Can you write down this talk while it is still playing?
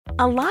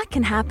A lot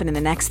can happen in the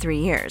next 3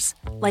 years.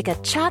 Like a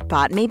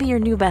chatbot may be your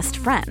new best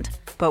friend.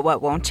 But what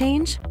won't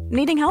change?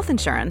 Needing health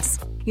insurance.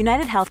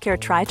 United Healthcare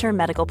Tri-Term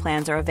Medical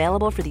Plans are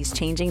available for these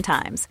changing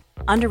times.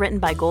 Underwritten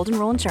by Golden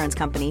Rule Insurance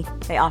Company,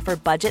 they offer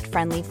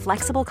budget-friendly,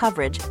 flexible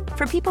coverage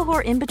for people who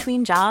are in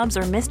between jobs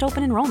or missed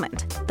open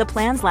enrollment. The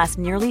plans last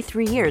nearly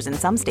 3 years in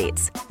some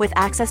states, with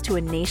access to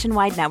a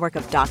nationwide network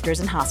of doctors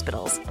and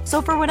hospitals.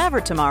 So for whatever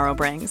tomorrow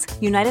brings,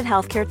 United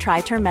Healthcare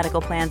Tri-Term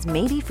Medical Plans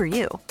may be for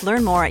you.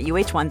 Learn more at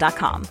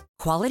uh1.com.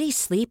 Quality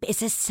sleep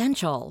is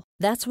essential.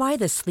 That's why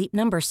the Sleep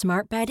Number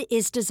Smart Bed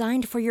is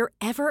designed for your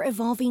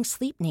ever-evolving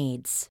sleep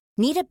needs.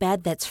 Need a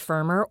bed that's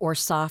firmer or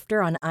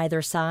softer on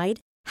either side?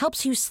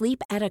 Helps you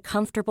sleep at a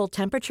comfortable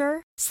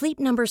temperature? Sleep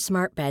Number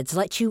Smart Beds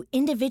let you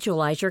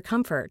individualize your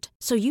comfort,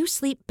 so you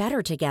sleep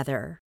better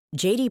together.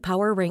 J.D.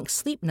 Power ranks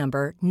Sleep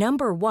Number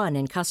number 1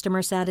 in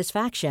customer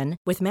satisfaction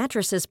with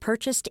mattresses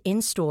purchased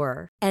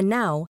in-store. And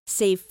now,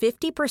 save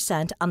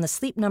 50% on the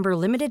Sleep Number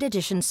Limited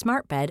Edition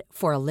Smart Bed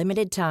for a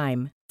limited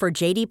time. For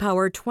J.D.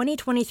 Power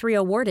 2023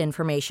 award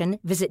information,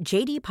 visit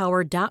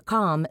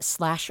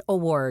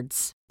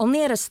jdpower.com/awards.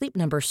 Only at a Sleep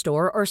Number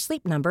store or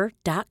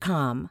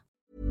sleepnumber.com.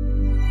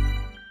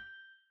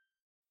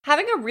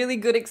 Having a really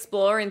good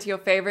explorer into your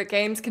favorite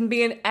games can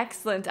be an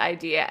excellent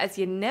idea, as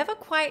you never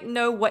quite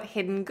know what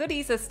hidden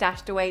goodies are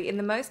stashed away in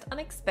the most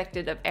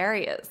unexpected of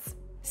areas.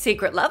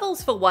 Secret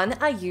levels, for one,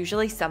 are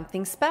usually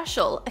something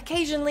special,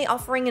 occasionally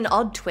offering an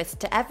odd twist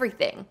to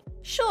everything.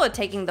 Sure,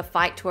 taking the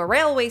fight to a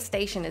railway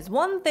station is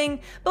one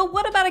thing, but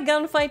what about a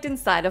gunfight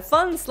inside a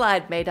fun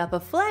slide made up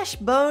of flesh,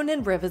 bone,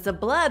 and rivers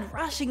of blood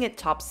rushing at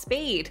top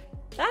speed?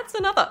 That's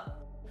another.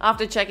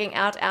 After checking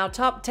out our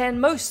top 10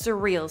 most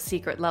surreal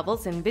secret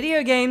levels in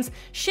video games,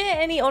 share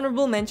any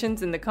honorable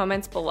mentions in the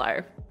comments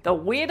below. The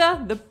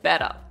weirder, the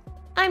better.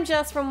 I'm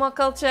Jess from What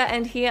Culture,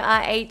 and here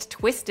are 8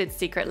 twisted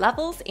secret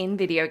levels in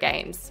video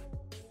games.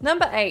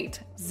 Number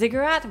 8.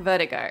 Ziggurat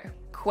Vertigo.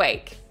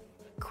 Quake.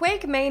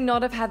 Quake may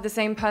not have had the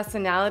same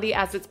personality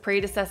as its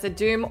predecessor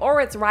Doom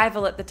or its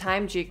rival at the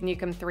time Duke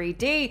Nukem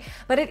 3D,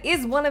 but it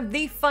is one of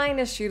the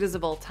finest shooters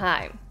of all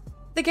time.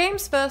 The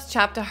game's first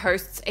chapter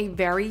hosts a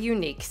very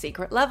unique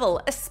secret level,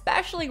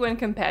 especially when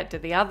compared to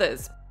the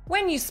others.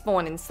 When you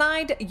spawn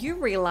inside, you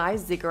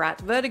realize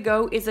Ziggurat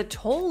Vertigo is a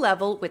tall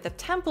level with a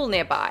temple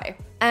nearby.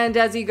 And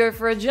as you go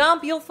for a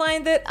jump, you'll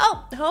find that,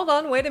 oh, hold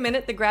on, wait a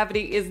minute, the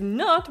gravity is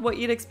not what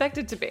you'd expect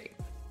it to be.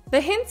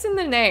 The hint's in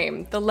the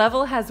name. The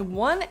level has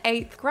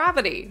 1/8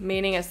 gravity,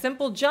 meaning a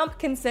simple jump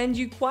can send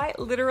you quite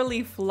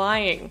literally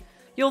flying.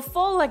 You'll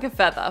fall like a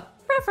feather,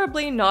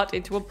 preferably not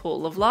into a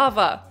pool of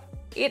lava.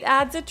 It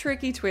adds a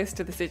tricky twist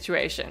to the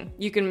situation.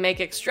 You can make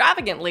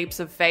extravagant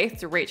leaps of faith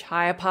to reach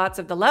higher parts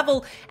of the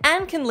level,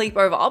 and can leap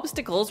over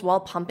obstacles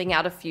while pumping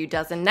out a few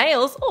dozen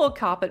nails or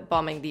carpet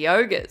bombing the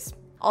ogres.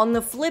 On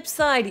the flip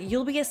side,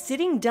 you'll be a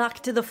sitting duck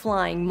to the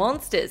flying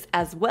monsters,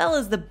 as well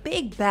as the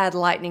big bad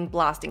lightning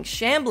blasting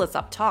shamblers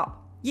up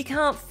top. You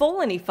can't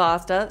fall any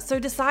faster, so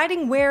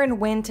deciding where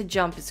and when to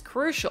jump is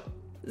crucial.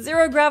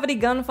 Zero gravity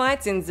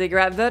gunfights in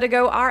Ziggurat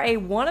Vertigo are a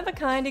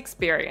one-of-a-kind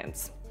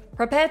experience.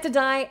 Prepare to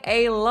die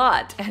a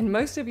lot, and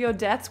most of your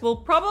deaths will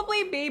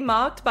probably be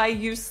marked by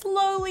you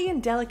slowly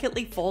and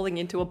delicately falling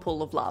into a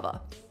pool of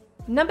lava.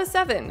 Number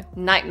 7.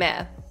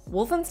 Nightmare.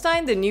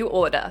 Wolfenstein: The New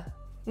Order.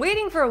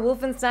 Waiting for a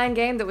Wolfenstein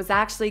game that was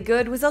actually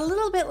good was a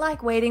little bit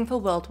like waiting for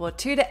World War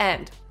II to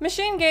end.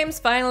 Machine Games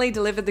finally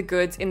delivered the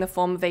goods in the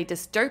form of a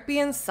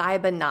dystopian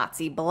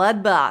cyber-Nazi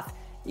bloodbath.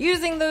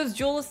 Using those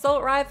dual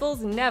assault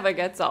rifles never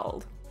gets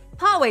old.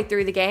 Partway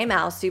through the game,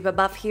 our super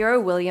buff hero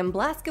William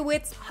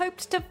Blazkowicz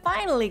hoped to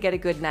finally get a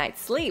good night's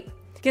sleep.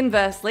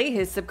 Conversely,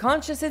 his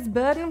subconscious is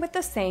burdened with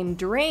the same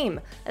dream,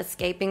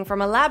 escaping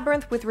from a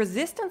labyrinth with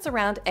resistance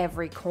around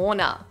every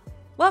corner.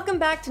 Welcome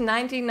back to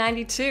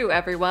 1992,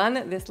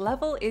 everyone. This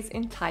level is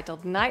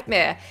entitled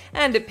Nightmare,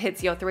 and it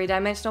pits your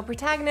 3-dimensional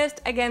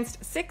protagonist against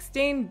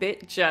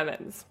 16-bit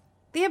Germans.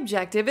 The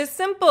objective is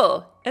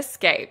simple: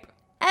 escape.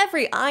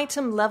 Every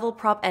item, level,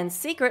 prop, and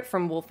secret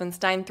from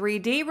Wolfenstein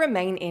 3D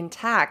remain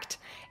intact.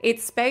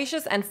 It's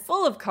spacious and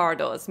full of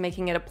corridors,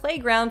 making it a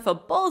playground for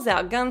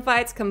balls-out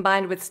gunfights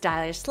combined with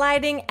stylish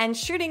sliding and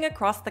shooting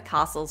across the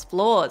castle's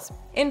floors.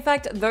 In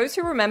fact, those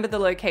who remember the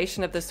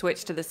location of the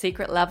switch to the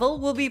secret level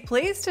will be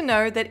pleased to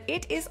know that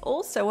it is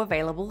also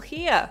available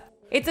here.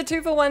 It's a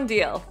 2-for-1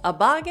 deal, a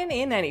bargain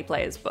in any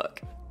player's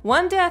book.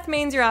 One death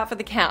means you're out for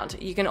the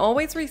count. You can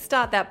always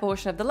restart that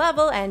portion of the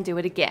level and do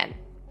it again.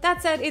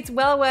 That said, it's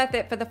well worth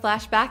it for the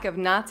flashback of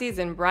Nazis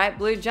in bright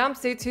blue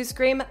jumpsuits who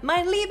scream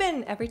 "Mein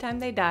Leben" every time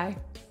they die.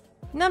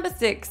 Number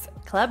 6.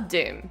 Club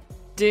Doom.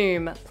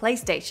 Doom,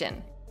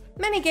 PlayStation.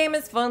 Many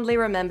gamers fondly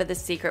remember the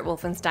secret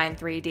Wolfenstein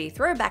 3D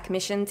throwback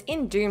missions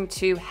in Doom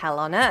 2 Hell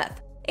on Earth.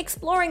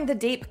 Exploring the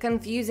deep,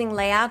 confusing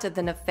layout of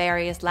the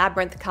nefarious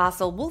labyrinth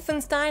castle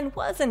Wolfenstein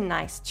was a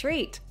nice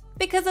treat.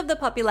 Because of the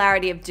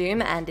popularity of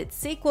Doom and its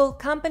sequel,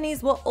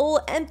 companies were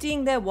all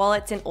emptying their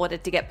wallets in order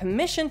to get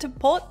permission to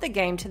port the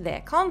game to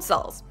their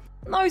consoles.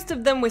 Most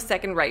of them were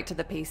second-rate to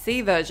the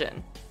PC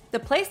version. The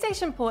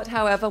PlayStation port,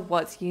 however,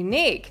 was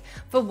unique.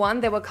 For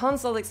one, there were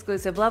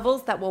console-exclusive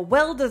levels that were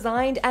well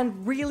designed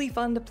and really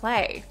fun to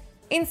play.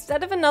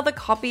 Instead of another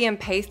copy and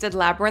pasted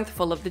labyrinth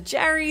full of the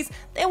Jerrys,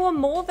 there were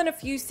more than a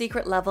few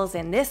secret levels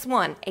in this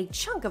one. A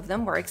chunk of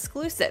them were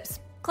exclusives.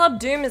 Club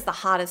Doom is the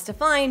hardest to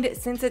find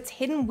since it's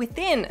hidden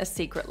within a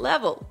secret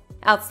level.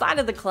 Outside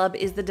of the club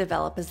is the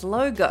developer's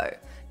logo.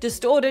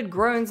 Distorted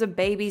groans of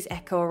babies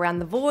echo around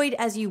the void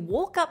as you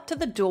walk up to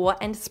the door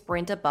and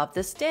sprint above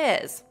the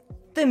stairs.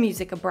 The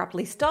music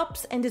abruptly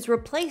stops and is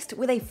replaced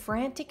with a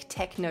frantic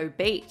techno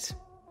beat.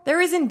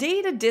 There is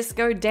indeed a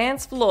disco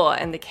dance floor,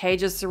 and the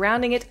cages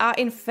surrounding it are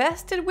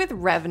infested with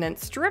revenant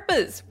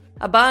strippers.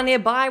 A bar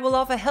nearby will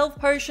offer health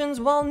potions,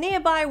 while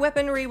nearby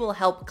weaponry will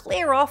help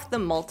clear off the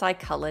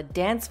multicolored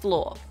dance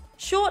floor.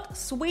 Short,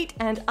 sweet,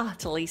 and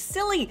utterly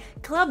silly,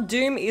 Club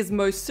Doom is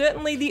most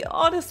certainly the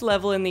oddest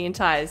level in the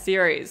entire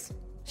series.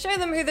 Show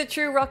them who the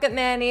true Rocket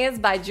Man is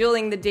by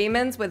dueling the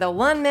demons with a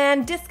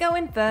one-man Disco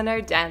Inferno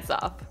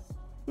dance-off.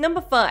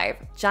 Number 5.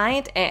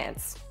 Giant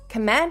Ants.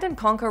 Command &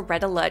 Conquer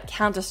Red Alert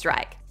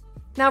Counter-Strike.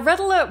 Now, Red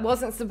Alert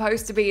wasn't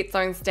supposed to be its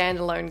own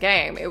standalone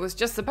game, it was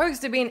just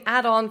supposed to be an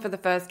add-on for the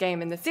first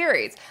game in the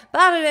series,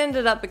 but it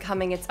ended up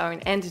becoming its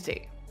own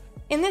entity.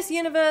 In this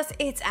universe,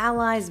 it's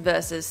Allies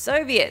versus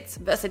Soviets,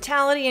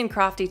 versatility and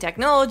crafty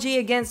technology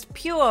against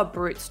pure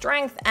brute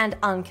strength and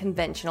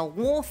unconventional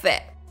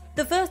warfare.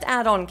 The first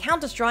add-on,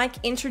 Counter-Strike,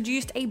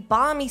 introduced a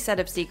balmy set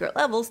of secret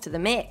levels to the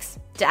mix.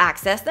 To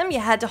access them, you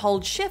had to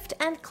hold Shift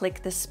and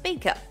click the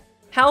speaker.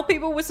 How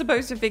people were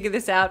supposed to figure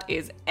this out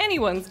is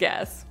anyone's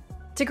guess.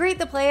 To greet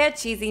the player,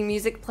 cheesy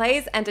music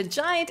plays and a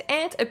giant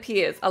ant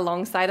appears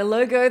alongside a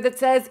logo that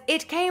says,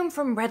 "It came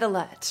from Red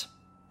Alert."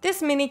 This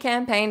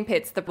mini-campaign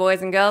pits the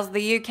boys and girls of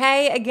the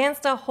UK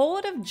against a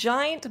horde of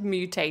giant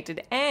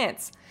mutated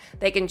ants.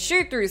 They can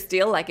shoot through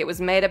steel like it was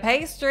made of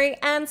pastry,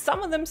 and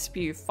some of them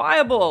spew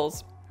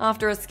fireballs.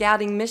 After a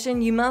scouting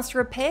mission, you must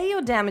repair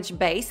your damaged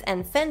base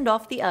and fend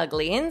off the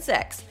ugly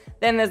insects.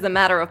 Then there's the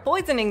matter of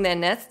poisoning their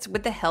nests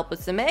with the help of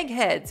some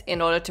eggheads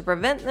in order to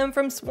prevent them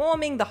from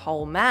swarming the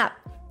whole map.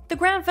 The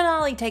grand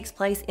finale takes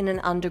place in an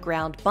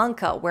underground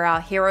bunker where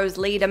our heroes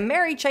lead a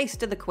merry chase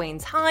to the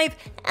Queen's Hive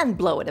and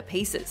blow it to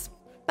pieces.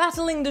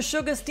 Battling the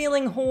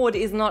sugar-stealing horde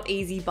is not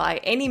easy by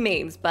any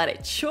means, but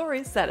it sure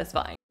is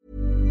satisfying.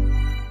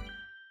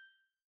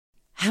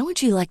 How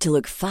would you like to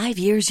look 5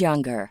 years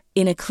younger?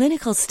 In a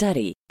clinical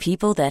study,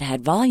 people that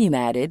had volume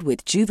added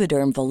with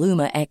Juvederm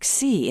Voluma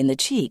XC in the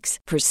cheeks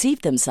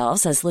perceived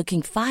themselves as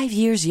looking 5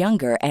 years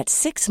younger at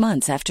 6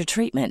 months after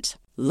treatment.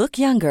 Look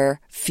younger,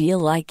 feel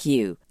like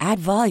you. Add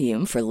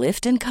volume for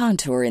lift and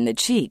contour in the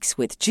cheeks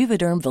with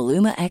Juvederm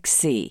Voluma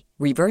XC.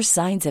 Reverse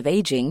signs of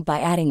aging by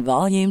adding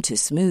volume to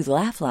smooth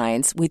laugh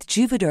lines with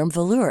Juvederm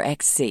Volure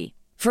XC.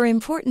 For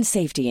important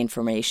safety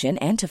information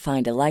and to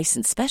find a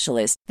licensed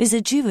specialist,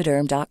 visit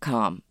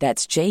Juvederm.com.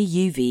 That's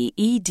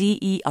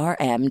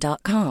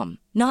JUVEDERM.com.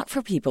 Not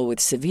for people with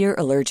severe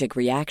allergic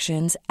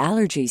reactions,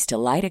 allergies to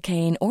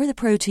lidocaine, or the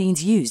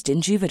proteins used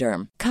in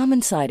Juvederm.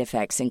 Common side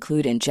effects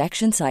include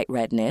injection site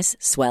redness,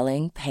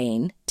 swelling,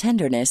 pain,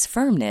 tenderness,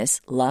 firmness,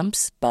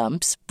 lumps,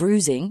 bumps,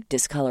 bruising,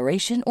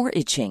 discoloration, or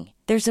itching.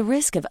 There's a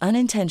risk of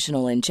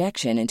unintentional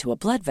injection into a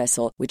blood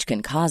vessel, which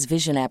can cause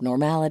vision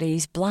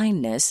abnormalities,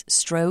 blindness,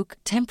 stroke,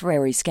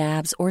 temporary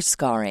scabs, or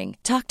scarring.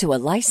 Talk to a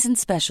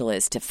licensed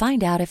specialist to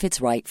find out if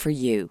it's right for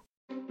you.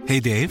 Hey,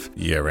 Dave.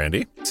 Yeah,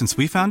 Randy. Since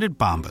we founded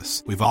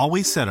Bombas, we've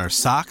always said our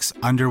socks,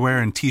 underwear,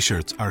 and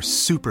T-shirts are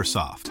super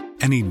soft.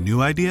 Any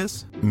new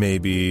ideas?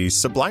 Maybe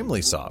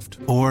sublimely soft.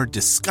 Or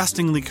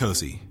disgustingly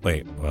cozy.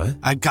 Wait, what?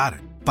 I got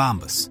it.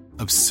 Bombas.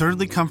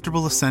 Absurdly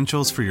comfortable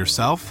essentials for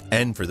yourself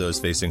and for those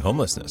facing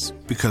homelessness.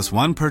 Because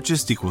one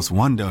purchased equals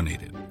one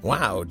donated.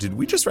 Wow, did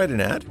we just write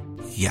an ad?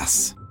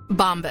 Yes.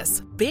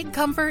 Bombas. Big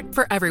comfort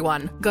for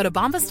everyone. Go to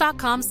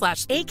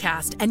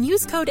bombas.com/ACAST and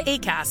use code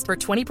ACAST for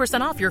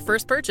 20% off your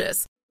first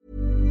purchase.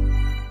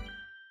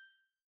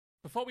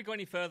 Before we go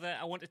any further,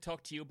 I want to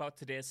talk to you about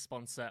today's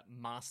sponsor,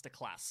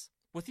 Masterclass.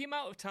 With the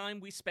amount of time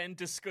we spend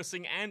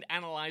discussing and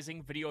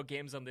analysing video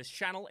games on this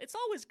channel, it's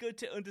always good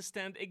to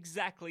understand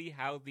exactly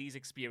how these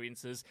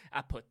experiences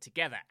are put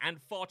together. And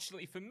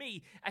fortunately for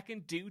me, I can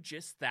do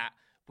just that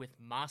with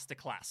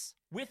Masterclass.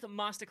 With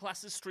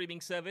Masterclass's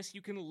streaming service,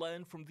 you can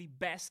learn from the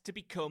best to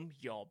become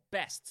your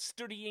best,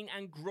 studying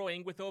and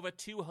growing with over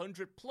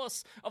 200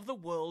 plus of the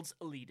world's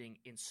leading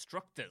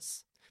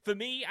instructors. For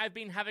me, I've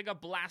been having a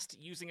blast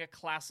using a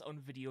class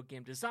on video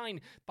game design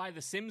by The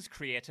Sims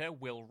creator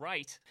Will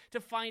Wright to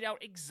find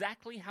out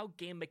exactly how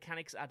game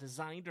mechanics are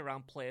designed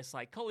around player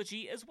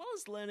psychology, as well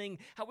as learning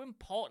how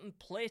important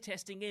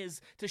playtesting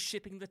is to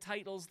shipping the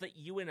titles that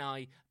you and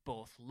I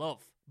both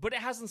love. But it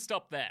hasn't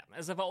stopped there,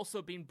 as I've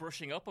also been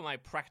brushing up on my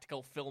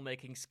practical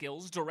filmmaking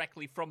skills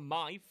directly from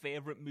my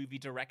favourite movie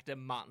director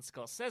Martin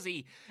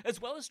Scorsese, as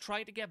well as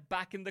trying to get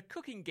back in the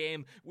cooking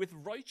game with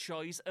Roy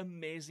Choi's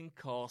amazing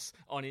course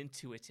on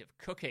intuitive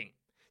cooking.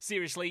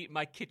 Seriously,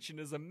 my kitchen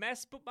is a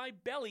mess, but my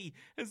belly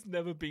has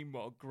never been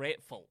more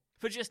grateful.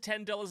 For just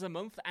 $10 a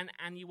month, an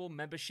annual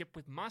membership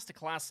with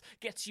Masterclass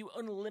gets you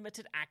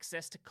unlimited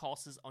access to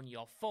courses on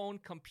your phone,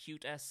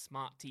 computer,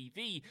 smart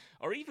TV,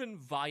 or even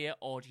via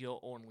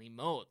audio-only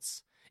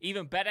modes.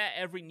 Even better,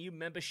 every new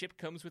membership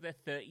comes with a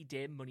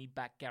 30-day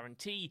money-back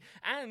guarantee,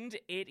 and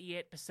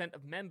 88%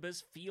 of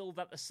members feel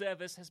that the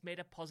service has made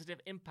a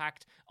positive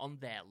impact on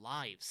their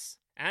lives.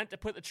 And to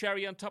put the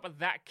cherry on top of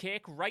that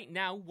cake, right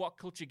now, What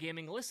Culture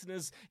Gaming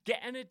listeners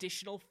get an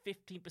additional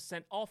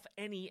 15% off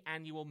any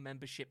annual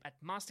membership at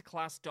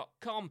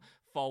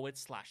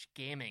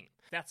masterclass.com/gaming.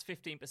 That's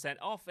 15%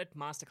 off at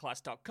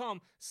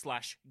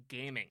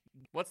masterclass.com/gaming.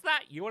 What's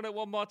that? You want it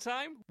one more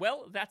time?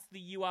 Well, that's the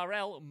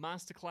URL,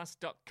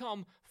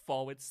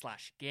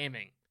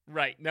 masterclass.com/gaming.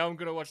 Right, now I'm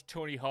going to watch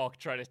Tony Hawk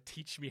try to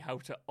teach me how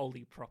to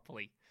ollie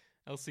properly.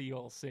 I'll see you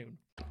all soon.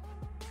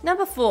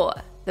 Number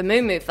 4. The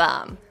Moo Moo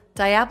Farm.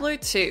 Diablo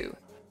 2.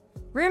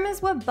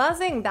 Rumors were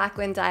buzzing back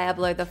when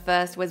Diablo the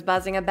First was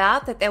buzzing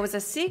about that there was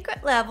a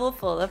secret level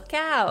full of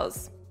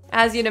cows.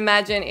 As you'd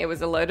imagine, it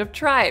was a load of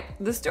tripe.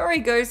 The story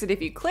goes that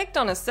if you clicked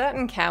on a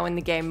certain cow in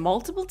the game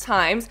multiple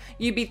times,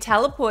 you'd be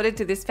teleported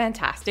to this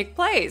fantastic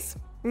place.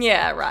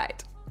 Yeah,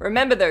 right.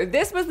 Remember though,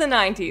 this was the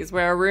 90s,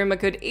 where a rumor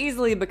could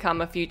easily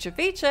become a future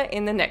feature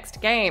in the next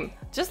game.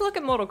 Just look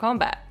at Mortal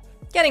Kombat.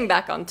 Getting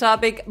back on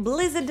topic,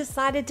 Blizzard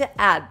decided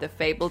to add the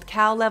fabled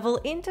cow level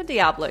into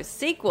Diablo's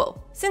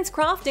sequel. Since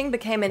crafting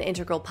became an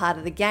integral part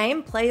of the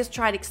game, players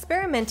tried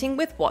experimenting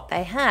with what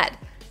they had.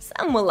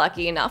 Some were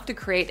lucky enough to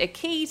create a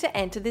key to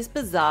enter this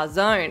bizarre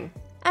zone.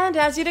 And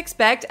as you'd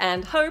expect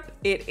and hope,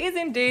 it is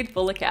indeed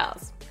full of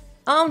cows.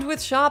 Armed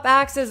with sharp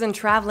axes and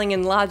traveling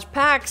in large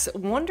packs,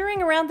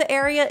 wandering around the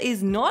area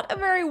is not a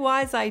very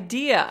wise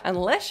idea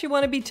unless you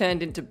want to be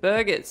turned into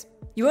burgers.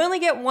 You only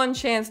get one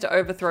chance to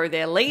overthrow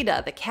their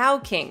leader, the Cow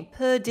King,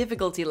 per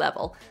difficulty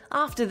level.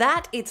 After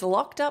that, it's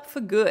locked up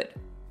for good.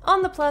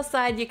 On the plus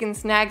side, you can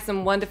snag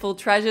some wonderful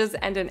treasures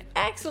and an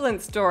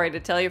excellent story to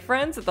tell your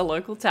friends at the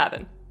local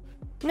tavern.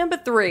 Number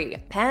 3.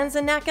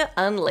 Panzerknacker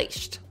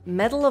Unleashed.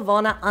 Medal of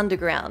Honor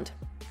Underground.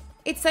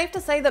 It's safe to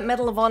say that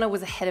Medal of Honor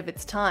was ahead of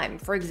its time.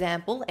 For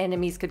example,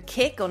 enemies could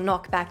kick or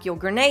knock back your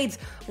grenades,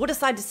 or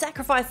decide to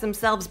sacrifice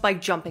themselves by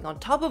jumping on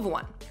top of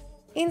one.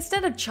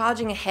 Instead of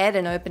charging ahead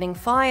and opening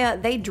fire,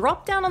 they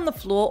drop down on the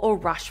floor or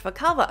rush for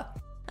cover.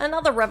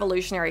 Another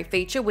revolutionary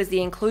feature was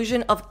the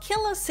inclusion of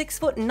killer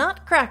 6-foot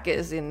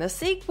nutcrackers in the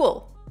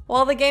sequel.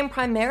 While the game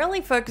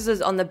primarily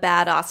focuses on the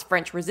badass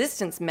French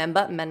resistance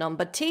member Manon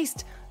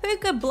Baptiste, who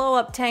could blow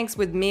up tanks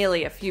with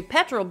merely a few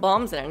petrol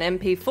bombs and an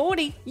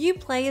MP40, you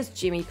play as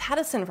Jimmy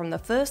Patterson from the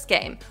first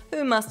game,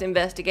 who must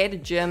investigate a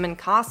German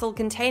castle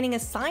containing a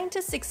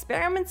scientist's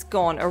experiments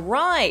gone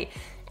awry.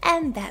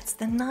 And that's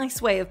the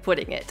nice way of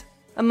putting it.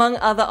 Among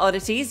other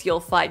oddities, you'll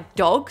fight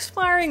dogs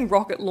firing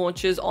rocket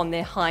launchers on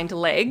their hind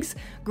legs,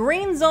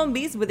 green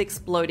zombies with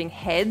exploding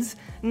heads,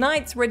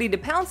 knights ready to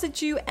pounce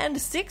at you, and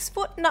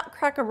 6-foot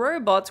nutcracker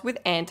robots with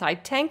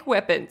anti-tank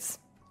weapons.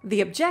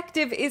 The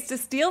objective is to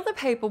steal the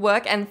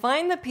paperwork and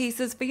find the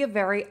pieces for your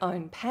very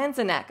own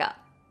Panzerknacker.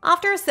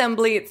 After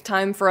assembly, it's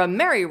time for a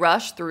merry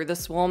rush through the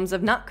swarms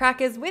of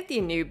nutcrackers with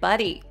your new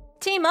buddy.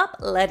 Team up,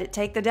 let it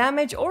take the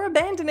damage, or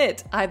abandon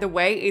it. Either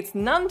way, it's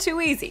none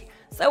too easy.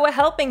 So a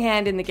helping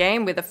hand in the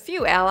game with a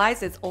few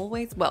allies is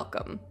always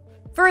welcome.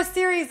 For a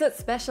series that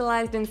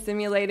specialized in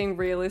simulating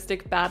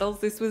realistic battles,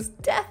 this was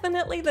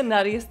definitely the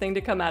nuttiest thing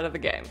to come out of the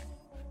game.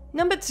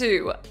 Number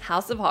 2.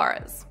 House of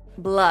Horrors.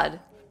 Blood.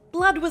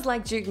 Blood was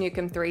like Duke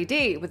Nukem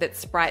 3D, with its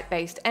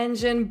sprite-based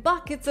engine,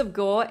 buckets of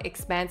gore,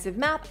 expansive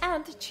map,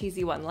 and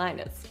cheesy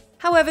one-liners.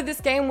 However,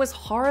 this game was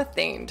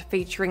horror-themed,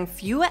 featuring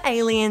fewer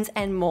aliens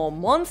and more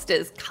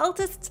monsters,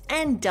 cultists,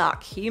 and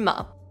dark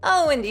humor.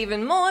 Oh, and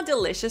even more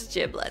delicious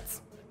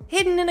giblets.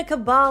 Hidden in a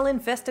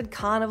cabal-infested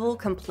carnival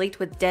complete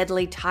with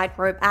deadly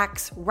tightrope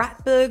acts,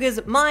 rat burgers,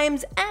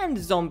 mimes, and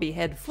zombie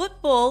head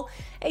football,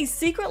 a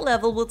secret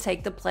level will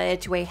take the player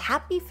to a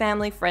happy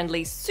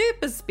family-friendly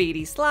super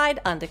speedy slide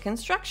under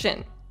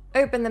construction.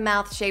 Open the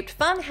mouth-shaped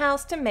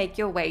funhouse to make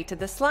your way to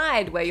the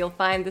slide, where you'll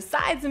find the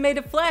sides are made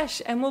of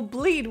flesh and will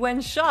bleed when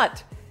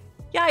shot.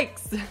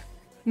 Yikes!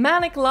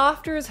 Manic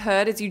laughter is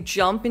heard as you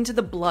jump into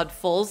the blood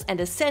falls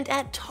and ascend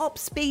at top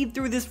speed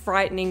through this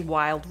frightening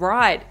wild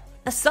ride.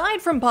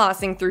 Aside from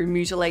passing through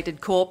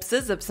mutilated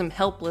corpses of some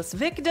helpless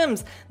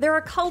victims, there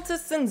are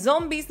cultists and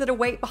zombies that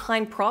await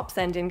behind props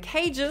and in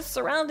cages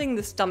surrounding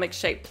the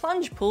stomach-shaped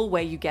plunge pool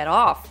where you get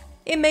off.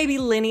 It may be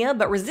linear,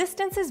 but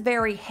resistance is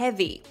very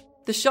heavy.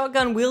 The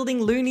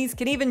shotgun-wielding loonies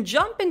can even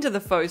jump into the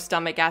faux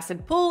stomach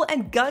acid pool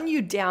and gun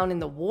you down in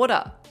the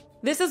water.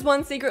 This is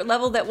one secret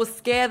level that will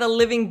scare the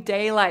living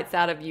daylights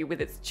out of you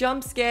with its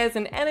jump scares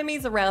and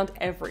enemies around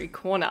every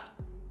corner.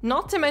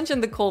 Not to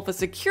mention the call for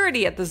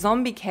security at the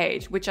zombie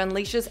cage, which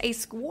unleashes a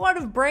squad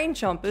of brain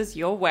chompers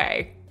your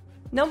way.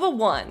 Number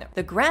 1.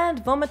 The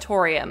Grand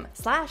Vomitorium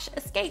 /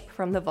 Escape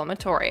from the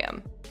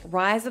Vomitorium.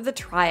 Rise of the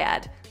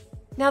Triad.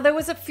 Now, there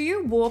was a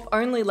few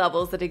warp-only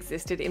levels that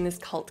existed in this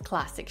cult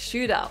classic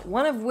shooter,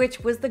 one of which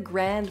was the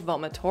Grand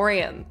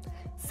Vomitorium.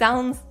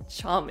 Sounds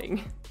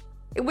charming.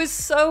 It was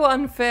so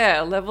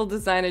unfair. Level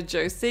designer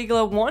Joe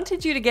Siegler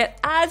wanted you to get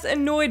as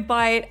annoyed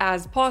by it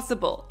as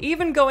possible,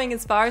 even going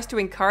as far as to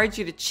encourage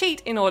you to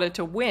cheat in order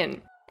to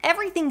win.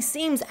 Everything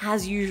seems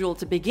as usual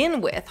to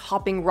begin with,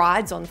 hopping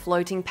rides on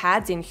floating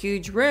pads in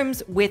huge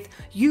rooms with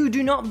 "You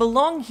do not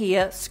belong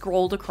here"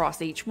 scrolled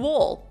across each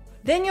wall.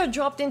 Then you're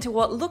dropped into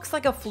what looks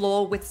like a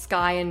floor with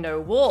sky and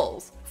no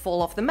walls.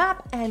 Fall off the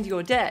map and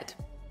you're dead.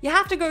 You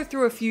have to go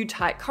through a few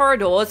tight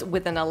corridors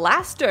with an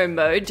elasto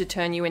mode to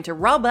turn you into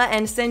rubber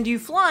and send you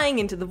flying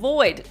into the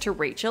void to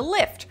reach a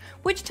lift,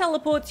 which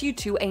teleports you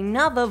to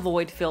another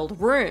void-filled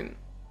room.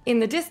 In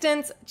the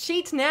distance,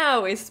 "Cheat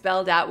now" is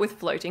spelled out with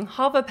floating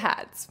hover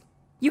pads.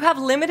 You have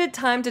limited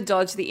time to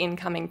dodge the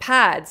incoming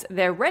pads.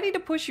 They're ready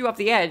to push you off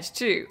the edge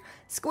too.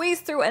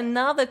 Squeeze through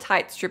another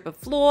tight strip of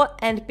floor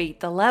and beat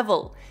the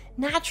level.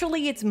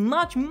 Naturally, it's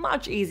much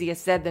easier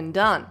said than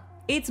done.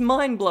 It's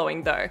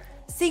mind-blowing though.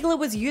 Siegler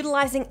was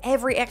utilizing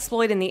every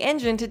exploit in the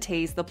engine to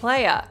tease the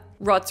player.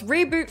 Rot's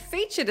reboot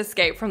featured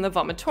escape from the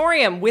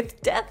vomitorium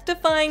with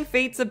death-defying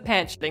feats of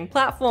pants-shitting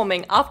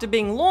platforming after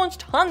being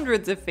launched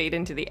hundreds of feet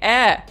into the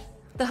air.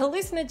 The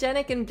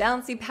hallucinogenic and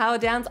bouncy power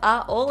downs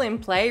are all in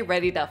play,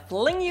 ready to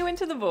fling you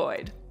into the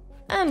void.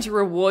 And to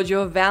reward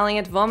your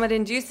valiant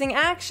vomit-inducing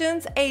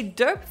actions, a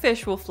dope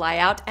fish will fly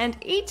out and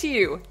eat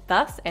you,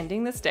 thus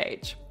ending the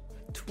stage.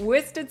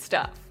 Twisted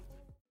stuff.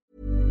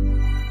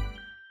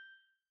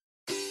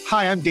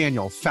 Hi, I'm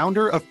Daniel,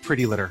 founder of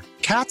Pretty Litter.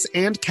 Cats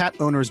and cat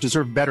owners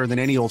deserve better than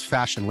any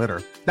old-fashioned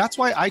litter. That's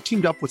why I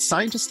teamed up with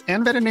scientists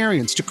and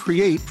veterinarians to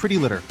create Pretty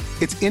Litter.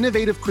 Its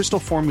innovative crystal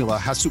formula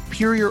has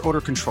superior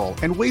odor control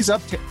and weighs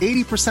up to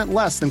 80%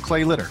 less than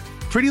clay litter.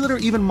 Pretty Litter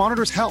even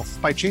monitors health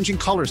by changing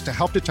colors to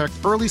help detect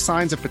early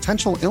signs of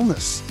potential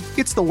illness.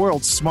 It's the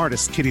world's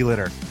smartest kitty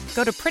litter.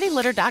 Go to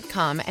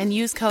prettylitter.com and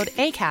use code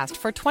ACAST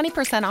for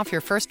 20% off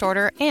your first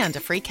order and a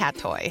free cat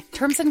toy.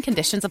 Terms and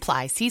conditions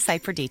apply. See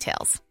site for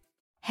details.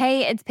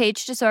 Hey, it's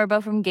Paige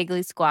DeSorbo from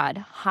Giggly Squad.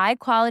 High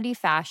quality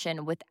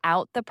fashion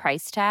without the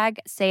price tag.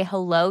 Say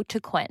hello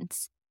to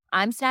Quince.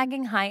 I'm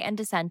snagging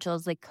high-end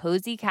essentials like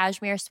cozy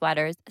cashmere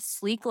sweaters,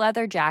 sleek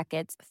leather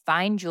jackets,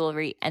 fine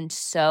jewelry, and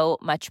so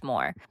much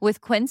more.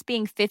 With Quince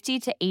being 50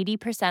 to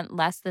 80%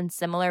 less than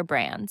similar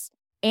brands.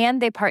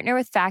 And they partner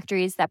with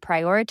factories that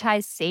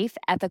prioritize safe,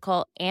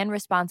 ethical, and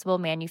responsible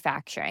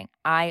manufacturing.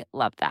 I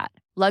love that.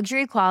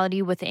 Luxury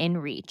quality within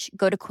reach.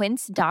 Go to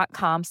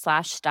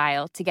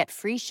quince.com/style to get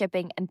free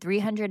shipping and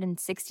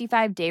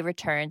 365-day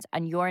returns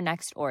on your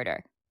next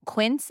order.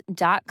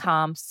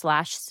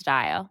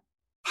 Quince.com/style.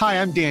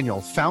 Hi, I'm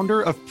Daniel,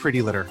 founder of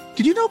Pretty Litter.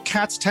 Did you know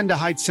cats tend to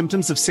hide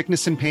symptoms of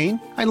sickness and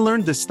pain? I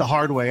learned this the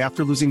hard way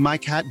after losing my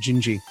cat,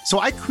 Gingy.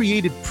 So I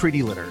created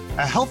Pretty Litter,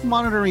 a health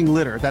monitoring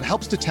litter that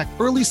helps detect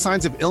early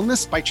signs of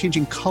illness by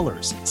changing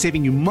colors,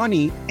 saving you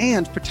money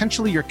and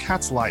potentially your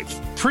cat's life.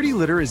 Pretty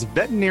Litter is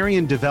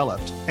veterinarian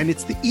developed, and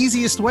it's the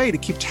easiest way to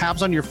keep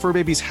tabs on your fur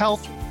baby's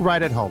health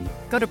right at home.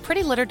 Go to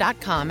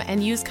prettylitter.com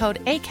and use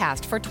code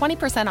ACAST for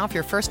 20% off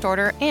your first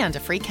order and a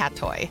free cat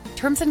toy.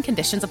 Terms and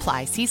conditions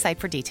apply. See site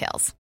for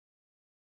details.